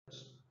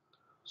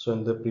So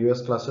in the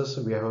previous classes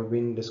we have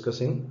been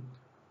discussing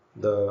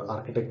the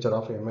architecture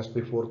of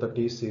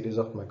MSP430 series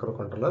of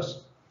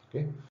microcontrollers.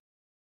 Okay.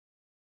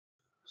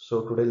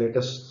 So today let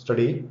us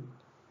study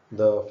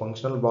the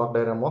functional block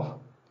diagram of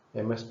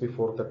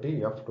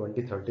MSP430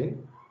 F2013.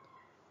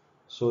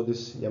 So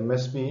this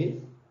MSP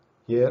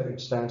here,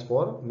 it stands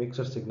for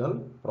mixed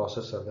signal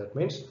processor. That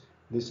means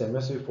this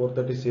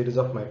MSP430 series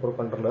of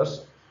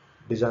microcontrollers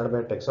designed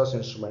by Texas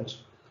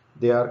Instruments,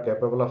 they are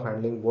capable of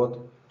handling both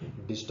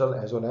digital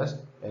as well as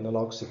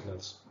analog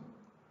signals.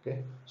 Okay,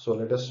 so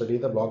let us study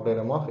the block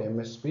diagram of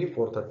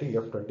MSP430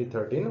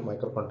 F2013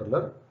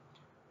 microcontroller.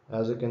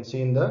 As you can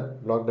see in the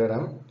block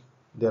diagram,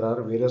 there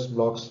are various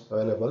blocks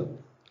available.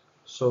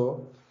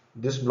 So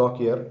this block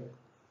here,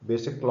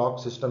 basic clock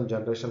system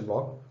generation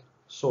block.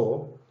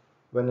 So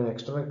when an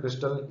external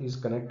crystal is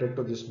connected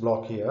to this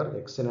block here,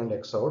 XIN and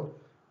XOUT,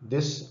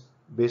 this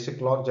basic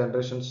clock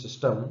generation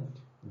system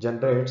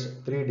generates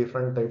three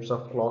different types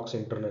of clocks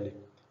internally.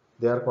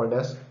 They are called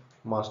as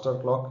master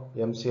clock,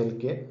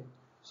 MCLK.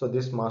 So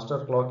this master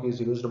clock is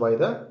used by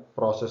the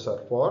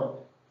processor for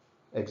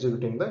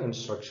executing the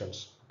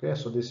instructions. Okay,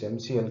 so this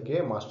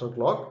MCLK, master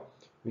clock,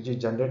 which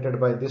is generated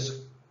by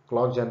this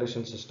clock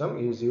generation system,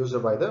 is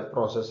used by the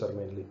processor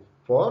mainly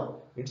for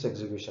its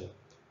execution.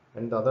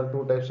 And the other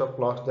two types of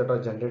clocks that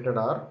are generated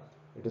are,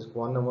 it is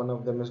one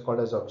of them is called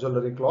as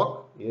auxiliary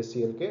clock,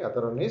 ACLK,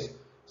 other one is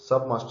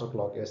submaster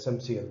clock,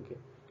 SMCLK.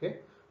 Okay,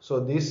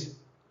 so this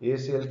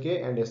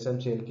ACLK and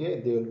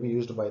SMCLK, they will be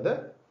used by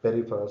the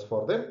peripherals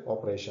for their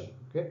operation.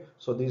 Okay,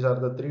 so these are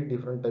the three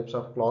different types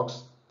of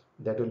clocks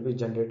that will be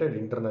generated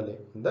internally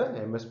in the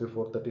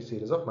MSP430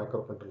 series of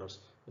microcontrollers.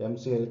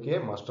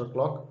 MCLK master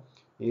clock,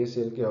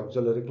 ACLK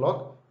auxiliary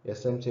clock,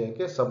 SMCLK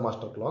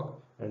submaster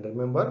clock. And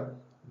remember,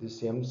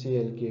 this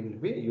MCLK will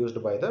be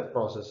used by the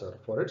processor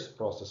for its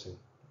processing.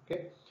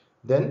 Okay,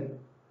 then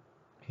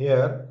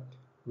here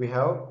we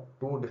have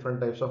two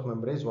different types of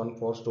memories, one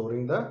for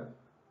storing the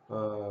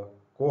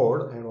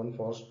code and one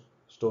for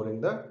storing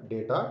the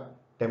data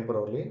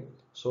temporarily.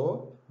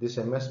 So this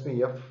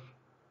MSPF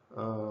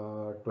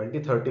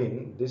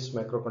 2013, this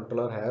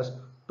microcontroller has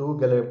 2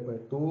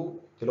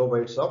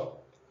 kilobytes of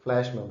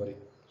flash memory.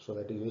 So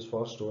that is used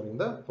for storing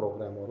the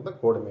program or the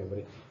code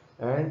memory,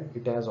 and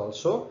it has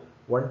also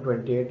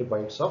 128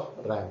 bytes of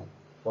RAM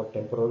for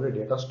temporary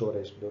data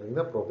storage during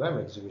the program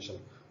execution.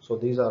 So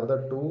these are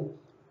the two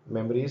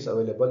memories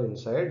available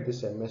inside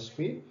this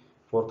MSP430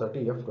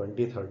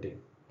 F2013.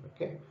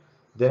 Okay,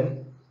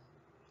 then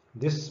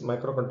this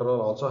microcontroller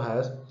also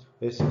has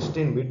a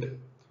 16-bit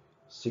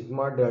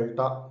sigma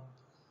delta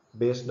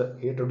based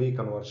A to D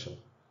conversion.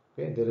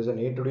 Okay, there is an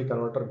A to D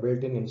converter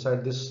built in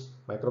inside this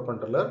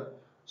microcontroller.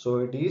 So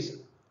it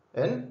is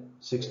an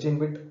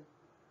 16-bit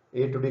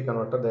A to D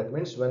converter. That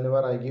means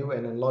whenever I give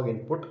an analog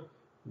input,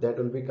 that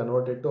will be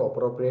converted to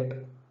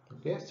appropriate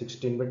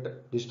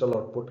 16-bit digital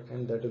output,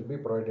 and that will be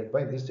provided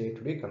by this A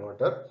to D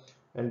converter.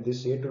 And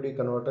this A to D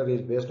converter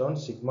is based on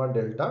sigma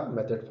delta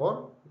method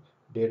for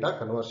data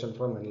conversion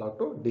from analog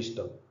to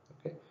digital.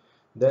 Okay,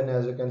 then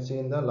as you can see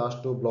in the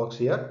last two blocks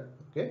here,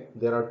 okay,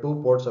 there are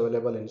two ports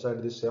available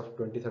inside this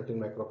F2013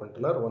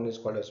 microcontroller. One is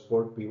called as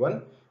port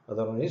P1,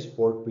 other one is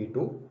port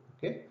P2.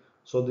 Okay,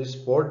 so this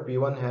port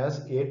P1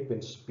 has 8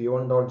 pins,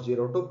 P1.0 to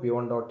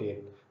P1.8.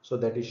 So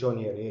that is shown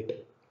here,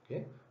 8.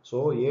 Okay,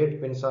 so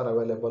 8 pins are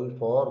available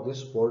for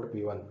this port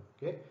P1.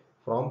 Okay,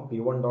 from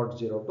P1.0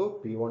 to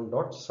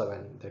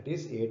P1.7, that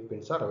is 8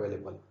 pins are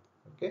available.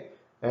 Okay,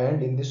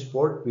 and in this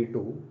port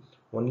P2,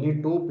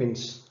 only 2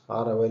 pins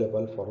are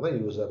available for the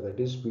user, that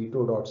is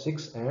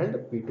P2.6 and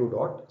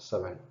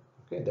P2.7.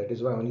 Okay, that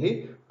is why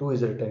only 2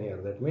 is written here.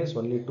 That means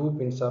only 2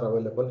 pins are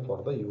available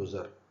for the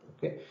user.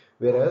 Okay,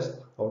 whereas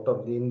out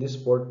of in this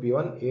port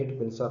P1, 8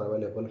 pins are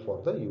available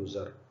for the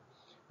user.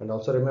 And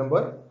also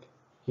remember,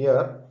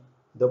 here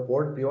the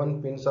port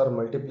P1 pins are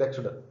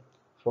multiplexed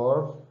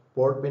for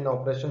port pin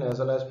operation as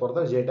well as for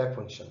the JTAG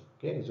function.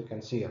 Okay, as you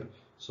can see here.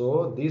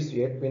 So these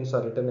 8 pins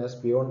are written as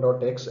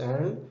P1.x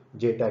and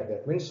JTAG.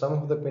 That means some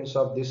of the pins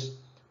of this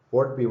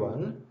port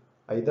P1,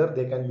 either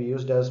they can be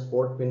used as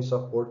port pins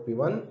of port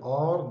P1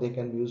 or they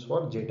can be used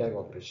for JTAG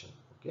operation.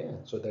 Okay,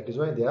 so that is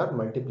why they are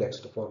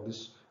multiplexed for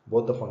this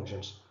both the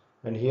functions.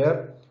 And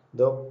here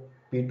the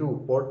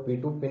P2 port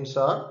P2 pins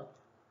are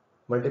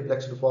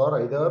multiplexed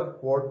for either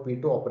port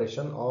P2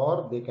 operation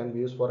or they can be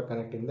used for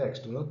connecting the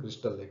external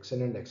crystal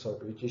XIN and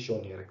XOUT, which is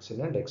shown here,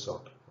 XIN and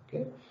XOUT.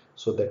 Okay,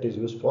 so that is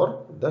used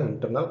for the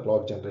internal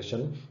clock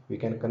generation. We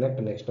can connect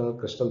an external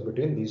crystal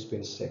between these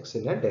pins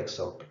XIN and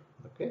XOUT.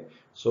 Okay,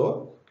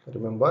 so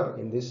remember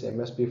in this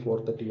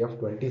MSP430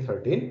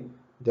 F2013,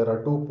 there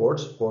are two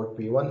ports, port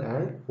P1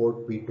 and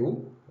port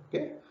P2.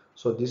 Okay,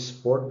 so this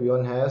port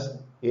P1 has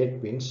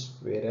 8 pins,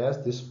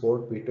 whereas this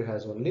port P2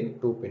 has only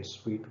 2 pins,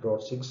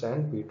 P2.6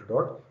 and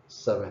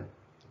P2.7.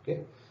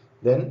 Okay,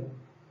 then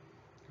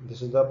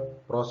this is the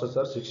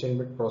processor,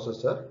 16-bit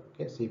processor,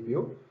 okay,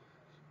 CPU.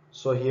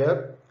 So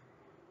here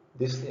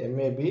this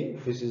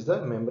MAB, this is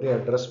the memory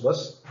address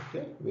bus,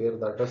 okay, where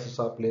the addresses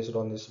are placed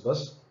on this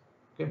bus,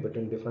 okay,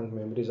 between different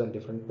memories and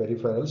different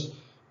peripherals.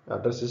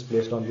 address is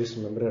placed on this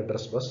memory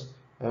address bus,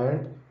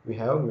 and we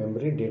have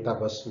memory data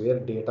bus where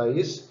data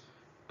is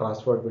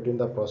transferred between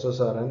the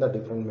processor and the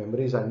different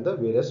memories and the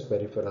various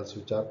peripherals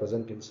which are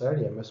present inside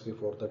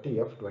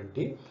MSP430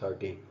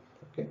 F2013.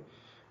 Okay,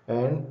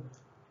 and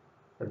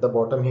at the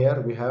bottom here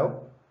we have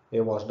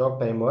a watchdog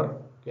timer.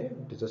 Okay,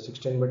 it is a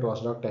 16-bit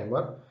watchdog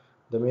timer.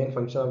 The main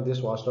function of this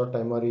watchdog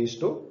timer is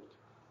to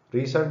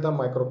reset the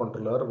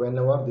microcontroller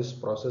whenever this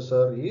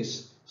processor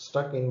is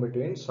stuck in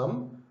between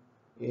some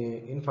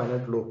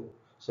infinite loop.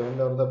 So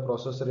whenever the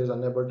processor is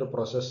unable to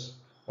process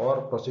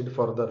or proceed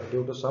further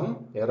due to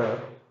some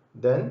error,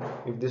 then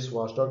if this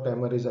watchdog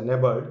timer is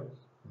enabled,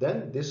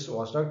 then this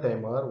watchdog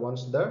timer,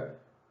 once the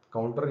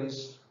counter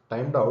is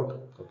timed out,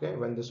 okay,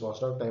 when this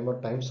watchdog timer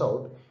times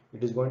out,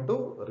 it is going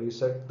to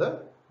reset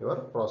your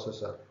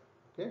processor,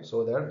 okay,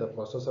 so that the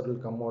processor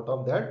will come out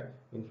of that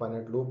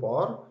infinite loop,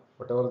 or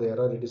whatever the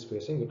error it is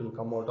facing, it will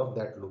come out of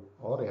that loop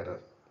or error.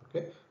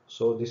 Okay,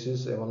 so this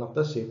is one of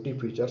the safety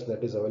features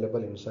that is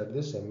available inside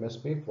this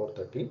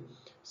MSP430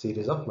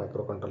 series of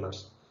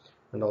microcontrollers.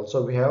 And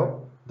also we have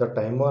the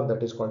timer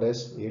that is called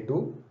as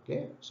A2.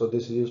 Okay, so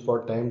this is used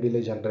for time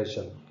delay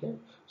generation. Okay,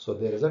 so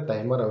there is a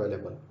timer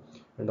available.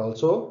 And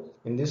also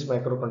in this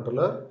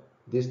microcontroller,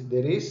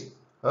 there is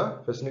a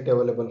facility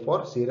available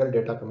for serial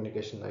data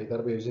communication, either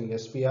by using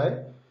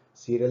SPI,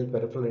 serial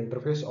peripheral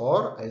interface,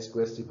 or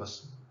I2C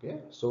bus. Okay,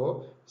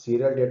 so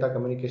serial data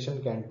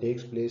communication can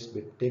take place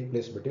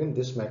between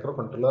this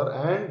microcontroller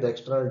and the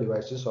external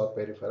devices or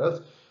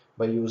peripherals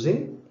by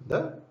using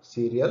the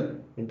serial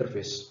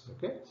interface.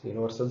 Okay, so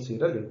universal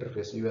serial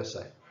interface,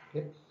 USI.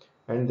 Okay,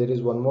 and there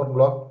is one more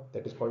block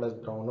that is called as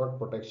brownout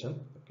protection.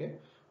 Okay,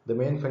 the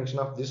main function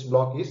of this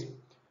block is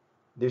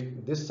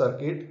this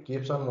circuit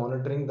keeps on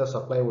monitoring the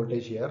supply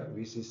voltage here,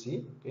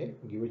 VCC, okay,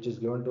 which is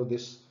given to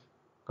this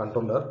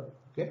controller.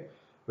 Okay,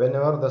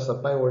 whenever the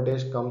supply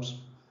voltage comes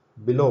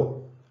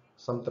below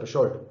some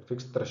threshold,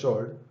 fixed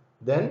threshold,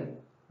 then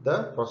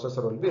the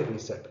processor will be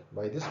reset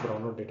by this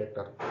brownout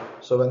detector.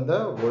 So when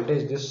the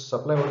voltage, this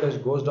supply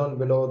voltage goes down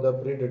below the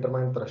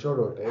predetermined threshold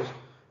voltage,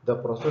 the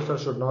processor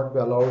should not be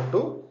allowed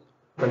to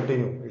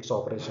continue its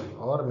operation,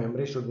 or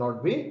memory should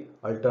not be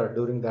altered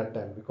during that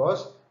time,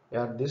 because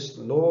at this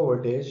low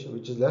voltage,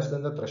 which is less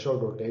than the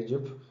threshold voltage,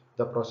 if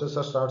the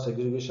processor starts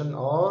execution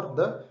or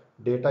the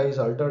data is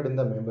altered in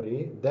the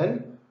memory,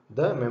 then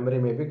the memory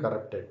may be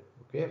corrupted.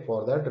 Okay,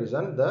 for that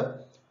reason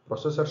the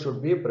processor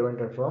should be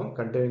prevented from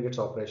continuing its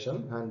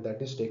operation, and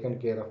that is taken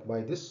care of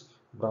by this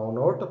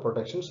brownout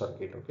protection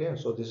circuit. Okay,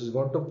 so this is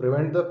going to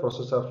prevent the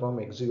processor from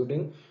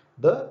executing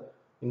the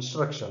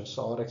instructions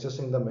or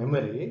accessing the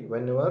memory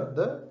whenever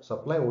the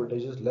supply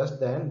voltage is less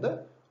than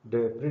the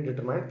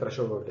predetermined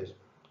threshold voltage.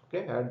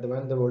 Okay, and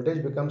when the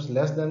voltage becomes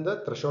less than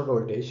the threshold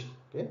voltage,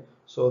 okay,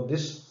 so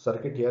this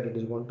circuit here, it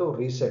is going to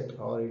reset,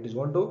 or it is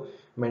going to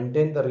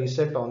maintain the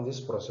reset on this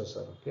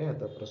processor. Okay,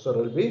 the processor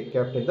will be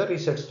kept in the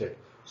reset state.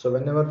 So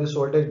whenever this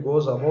voltage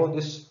goes above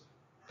this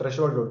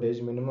threshold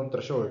voltage, minimum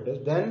threshold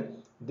voltage,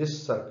 then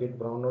this circuit,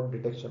 brownout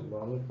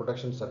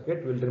protection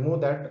circuit, will remove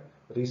that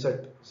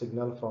reset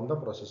signal from the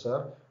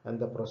processor, and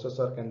the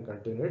processor can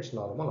continue its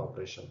normal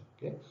operation.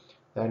 Okay,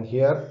 and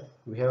here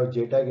we have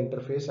JTAG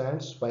interface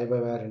and SPI by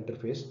wire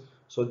interface.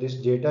 So this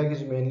JTAG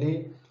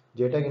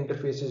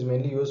interface is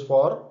mainly used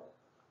for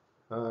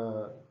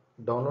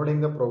downloading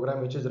the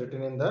program which is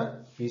written in the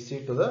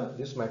PC to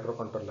this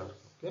microcontroller.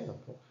 Okay,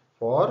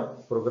 for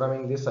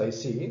programming this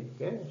IC,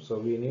 okay, so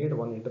we need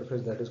one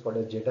interface that is called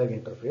a JTAG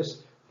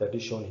interface, that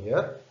is shown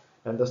here,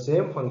 and the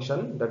same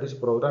function, that is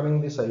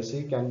programming this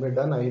IC, can be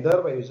done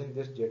either by using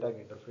this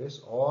JTAG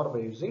interface or by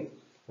using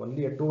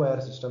only a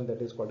two-wire system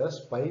that is called as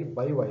SPI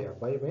by wire.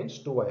 By means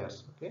two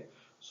wires. Okay,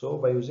 so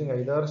by using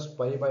either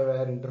SPI by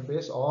wire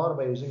interface or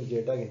by using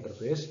JTAG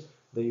interface,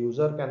 the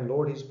user can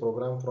load his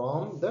program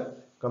from the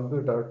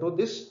computer to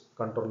this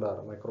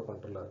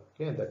microcontroller.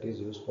 Okay, that is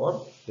used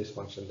for this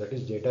function, that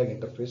is JTAG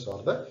interface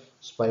or the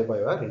SPI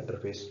by wire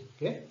interface.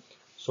 Okay,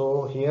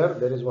 so here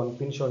there is one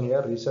pin shown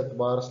here, reset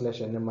bar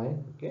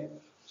 /NMI. Okay,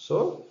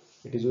 so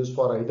it is used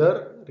for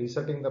either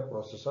resetting the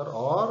processor,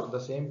 or the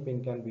same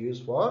pin can be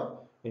used for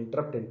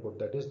interrupt input,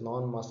 that is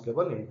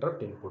non-maskable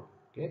interrupt input.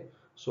 Okay,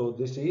 so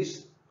this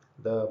is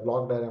the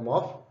block diagram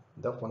of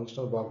the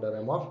functional block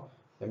diagram of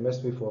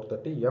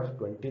MSP430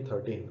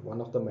 F2013,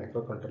 one of the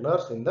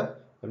microcontrollers in the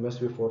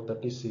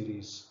MSP430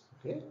 series.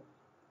 Okay,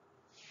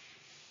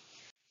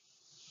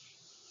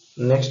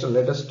 next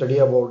let us study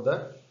about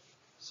the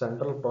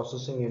central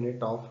processing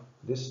unit of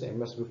this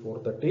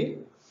MSP430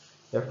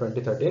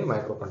 F2013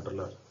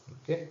 microcontroller.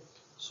 Okay,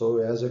 so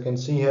as you can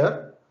see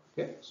here,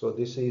 okay, so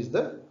this is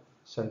the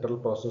central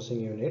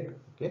processing unit.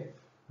 Okay,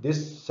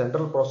 this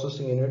central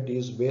processing unit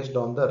is based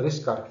on the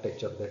RISC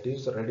architecture, that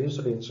is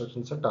reduced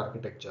instruction set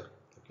architecture.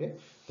 Okay,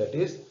 that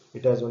is,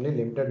 it has only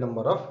limited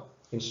number of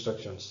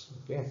instructions.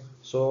 Okay,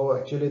 so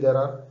actually there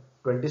are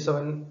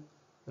 27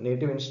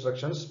 native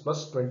instructions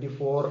plus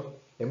 24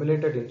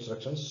 emulated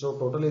instructions, so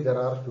totally there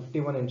are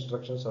 51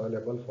 instructions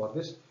available for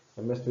this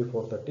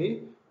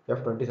MSP430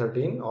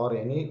 F2013 or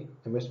any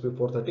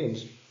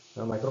MSP430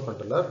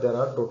 microcontroller. There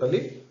are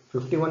totally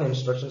 51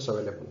 instructions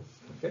available.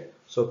 Okay,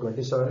 so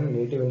 27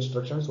 native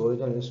instructions,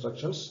 original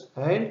instructions,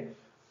 and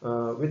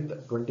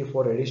with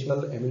 24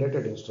 additional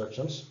emulated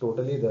instructions.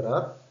 Totally there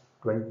are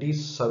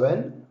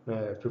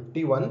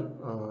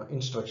 51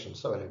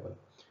 instructions available.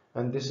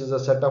 And this is a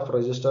set of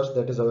registers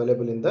that is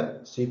available in the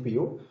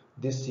CPU.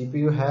 This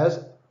CPU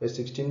has a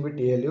 16-bit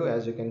ALU,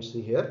 as you can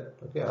see here.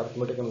 Okay,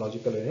 arithmetic and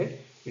logical unit.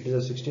 It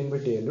is a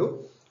 16-bit ALU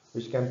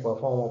which can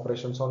perform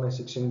operations on a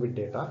 16-bit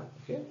data.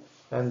 Okay,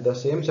 and the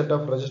same set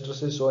of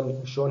registers is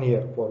shown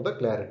here for the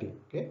clarity.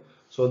 Okay,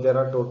 so there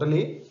are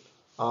totally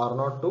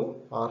R0 to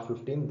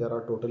R15. There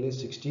are totally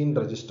 16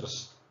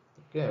 registers.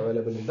 Okay,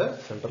 available in the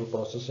central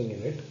processing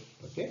unit.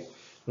 Okay,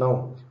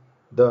 now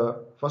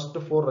the first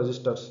four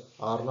registers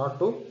R0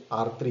 to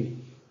R3,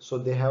 so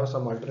they have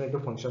some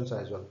alternative functions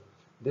as well.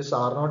 This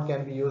R0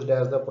 can be used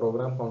as the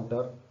program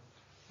counter,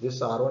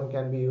 this R1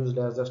 can be used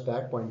as the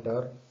stack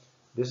pointer,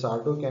 this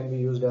R2 can be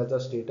used as the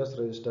status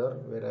register,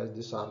 whereas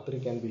this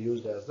R3 can be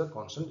used as the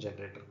constant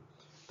generator.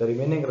 The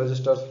remaining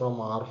registers from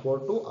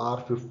R4 to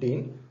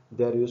R15,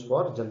 they are used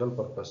for general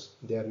purpose.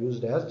 They are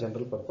used as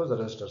general purpose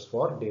registers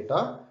for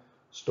data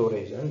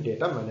storage and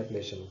data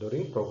manipulation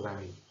during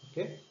programming.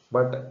 Okay,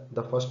 but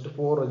the first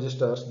four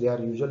registers, they are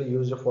usually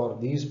used for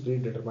these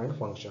predetermined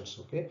functions.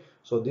 Okay,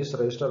 so this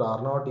register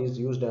R0 is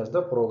used as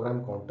the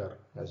program counter,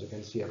 as you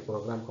can see here,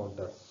 program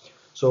counter.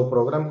 So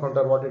program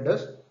counter, what it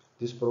does,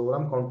 this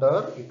program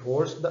counter, it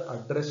holds the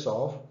address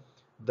of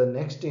the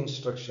next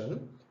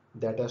instruction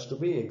that has to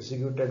be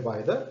executed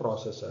by the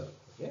processor.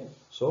 Okay,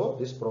 so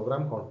this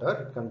program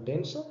counter, it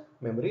contains a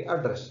memory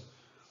address,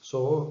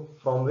 so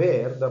from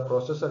where the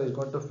processor is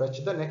going to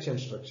fetch the next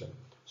instruction.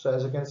 So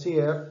as you can see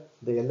here,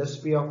 the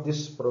LSB of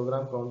this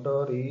program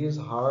counter is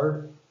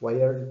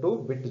hardwired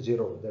to bit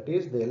 0. That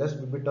is, the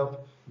LSB bit of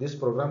this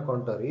program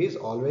counter is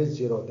always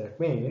 0. That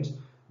means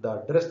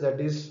the address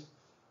that is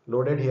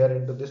loaded here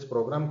into this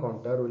program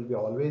counter will be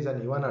always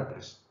an even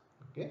address.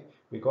 Okay,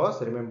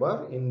 because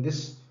remember, in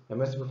this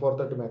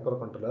MSP430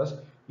 microcontrollers,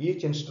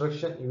 each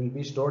instruction will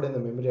be stored in the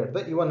memory at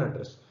the even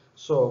address.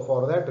 So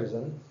for that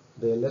reason,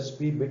 the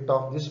LSB bit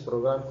of this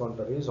program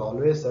counter is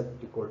always set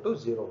equal to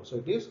 0. So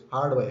it is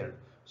hardwired.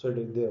 So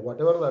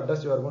whatever the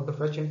address you are going to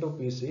fetch into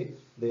PC,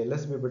 the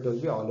LSB bit will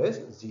be always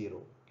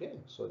 0. Okay,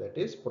 so that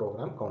is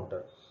program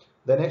counter.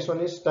 The next one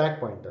is stack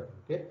pointer.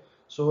 Okay,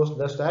 so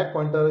the stack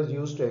pointer is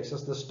used to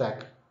access the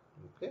stack.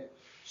 Okay,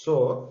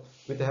 so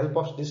with the help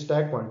of this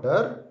stack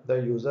pointer, the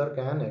user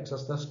can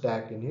access the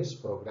stack in his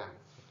program.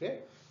 Okay,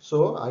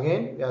 so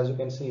again, as you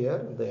can see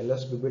here, the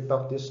LSB bit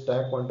of this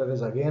stack pointer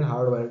is again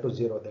hardwired to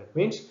 0. That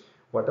means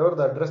whatever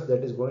the address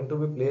that is going to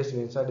be placed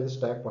inside this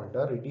stack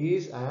pointer, it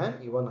is an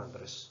even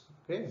address.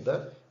 Okay,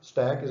 the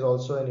stack is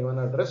also an even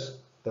address,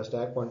 the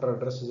stack pointer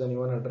address is an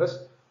even address,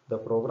 the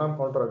program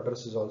counter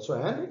address is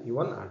also an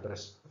even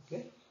address.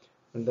 Okay,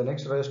 and the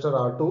next register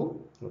R2,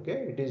 okay,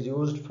 it is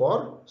used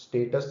for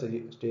status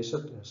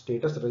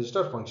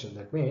register function.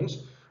 That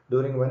means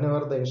during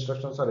whenever the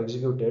instructions are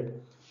executed,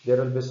 there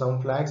will be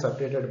some flags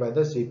updated by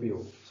the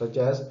CPU, such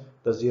as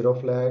the 0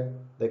 flag,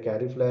 the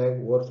carry flag,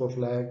 overflow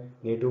flag,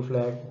 native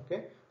flag.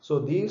 Okay, so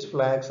these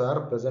flags are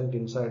present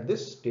inside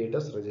this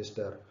status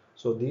register.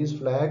 So these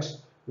flags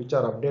which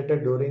are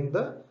updated during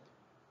the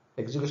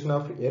execution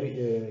of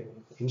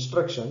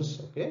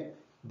instructions, okay,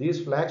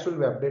 these flags will be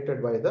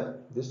updated by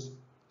this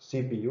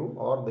CPU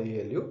or the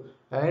ALU,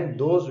 and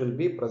those will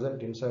be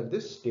present inside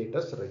this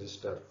status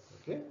register.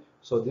 Okay,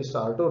 so this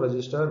R2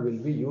 register will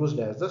be used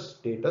as the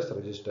status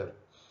register,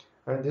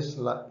 and this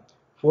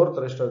fourth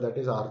register, that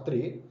is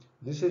R3,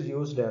 this is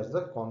used as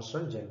the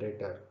constant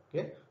generator.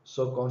 Okay,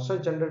 so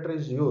constant generator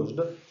is used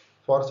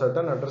for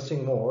certain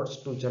addressing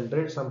modes to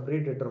generate some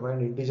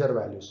predetermined integer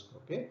values.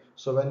 Okay,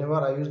 so whenever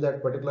I use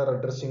that particular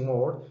addressing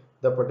mode,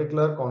 the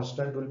particular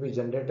constant will be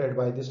generated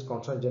by this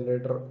constant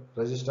generator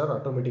register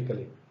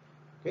automatically.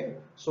 Okay,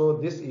 so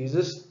this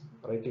eases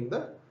writing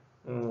the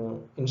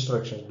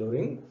instructions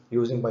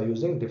by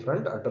using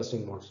different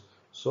addressing modes.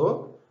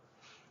 So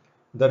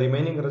the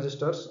remaining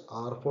registers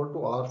R4 to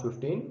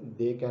R15,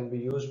 they can be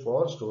used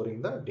for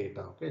storing the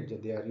data. Okay,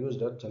 they are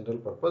used as general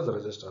purpose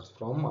registers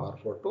from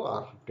R4 to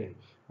R15.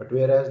 But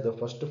whereas the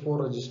first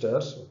four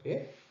registers,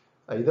 okay,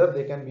 either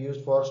they can be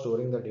used for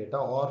storing the data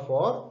or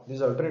for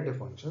these alternative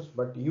functions,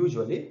 but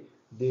usually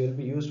they will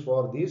be used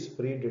for these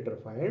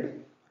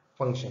predetermined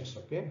functions.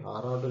 Okay,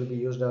 R0 will be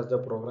used as the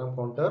program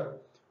counter,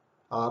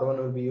 R1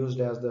 will be used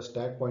as the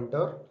stack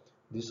pointer,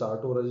 this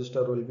R2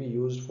 register will be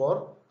used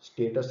for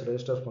status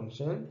register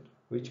function,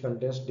 which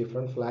contains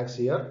different flags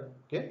here.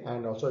 Okay,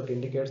 and also it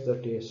indicates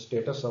the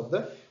status of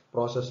the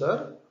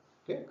processor.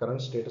 Okay,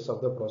 current status of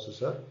the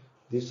processor.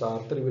 This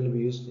R3 will be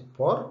used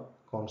for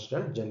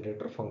constant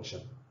generator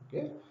function.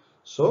 Okay,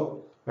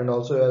 so and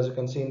also as you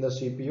can see in the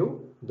CPU,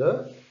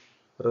 the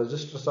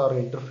registers are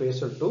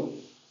interfaced to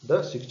the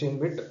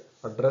 16-bit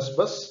address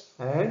bus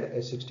and a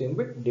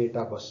 16-bit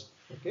data bus.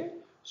 Okay,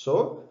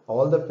 so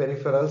all the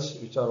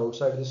peripherals which are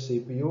outside this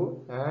CPU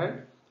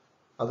and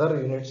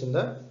other units in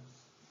the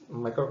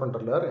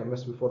microcontroller,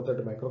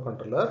 MSP430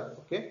 microcontroller,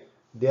 okay,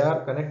 They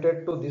are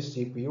connected to this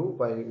CPU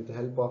with the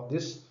help of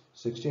this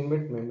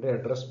 16-bit memory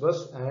address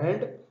bus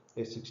and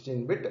a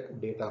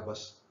 16-bit data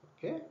bus.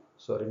 Okay,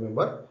 so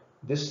remember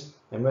this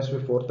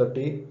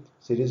MSP430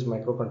 series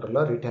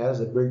microcontroller, it has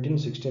a built-in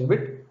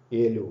 16-bit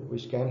ALU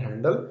which can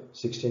handle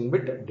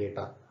 16-bit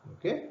data.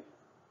 Okay,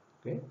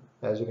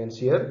 as you can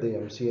see here, the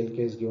MCLK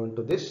is given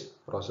to this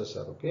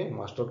processor. Okay,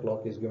 master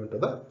clock is given to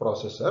the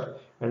processor,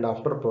 and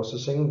after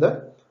processing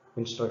the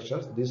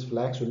instructions, these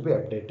flags will be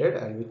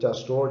updated and which are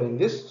stored in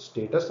this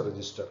status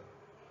register.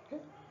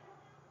 Okay.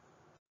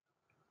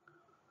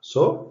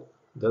 So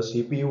the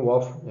CPU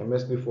of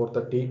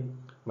MSP430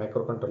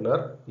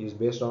 microcontroller is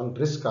based on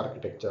RISC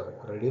architecture,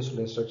 reduced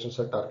instruction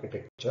set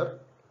architecture.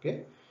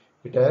 Okay,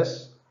 it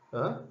has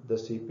the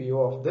CPU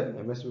of the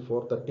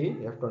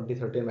MSP430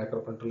 F2013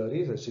 microcontroller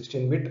is a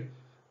 16-bit.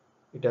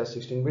 It has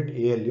 16-bit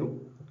ALU.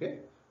 Okay,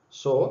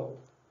 so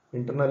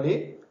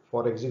internally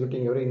for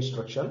executing every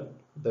instruction,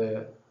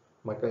 the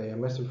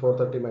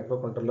MSP430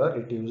 microcontroller,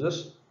 it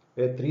uses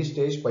a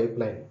 3-stage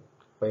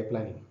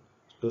pipelining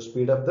to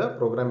speed up the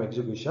program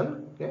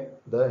execution. Okay,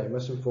 the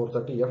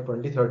MSP430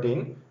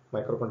 F2013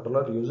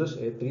 microcontroller uses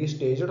a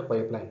 3-staged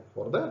pipeline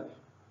for the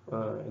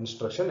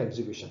instruction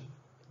execution.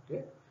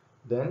 Okay,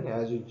 then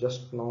as you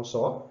just now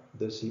saw,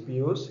 the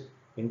CPU is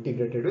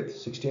integrated with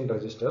 16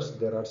 registers.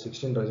 There are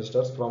 16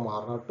 registers from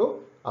R0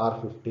 to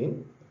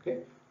R15.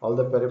 Okay, all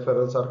the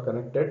peripherals are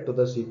connected to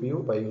the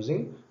CPU by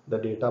using the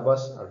data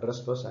bus,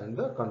 address bus and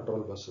the control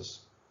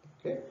buses.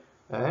 Okay,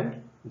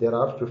 and there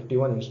are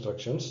 51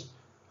 instructions,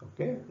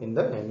 okay, in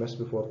the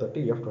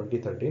MSP430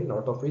 F2013,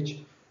 out of which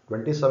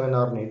 27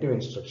 are native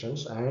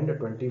instructions and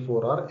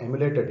 24 are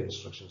emulated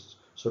instructions.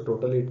 So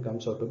totally it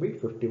comes out to be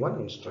 51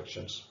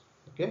 instructions.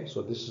 Okay,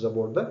 so this is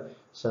about the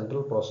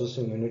central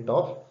processing unit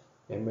of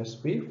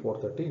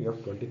MSP430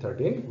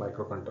 F2013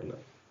 microcontroller.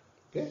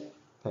 Okay,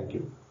 thank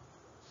you.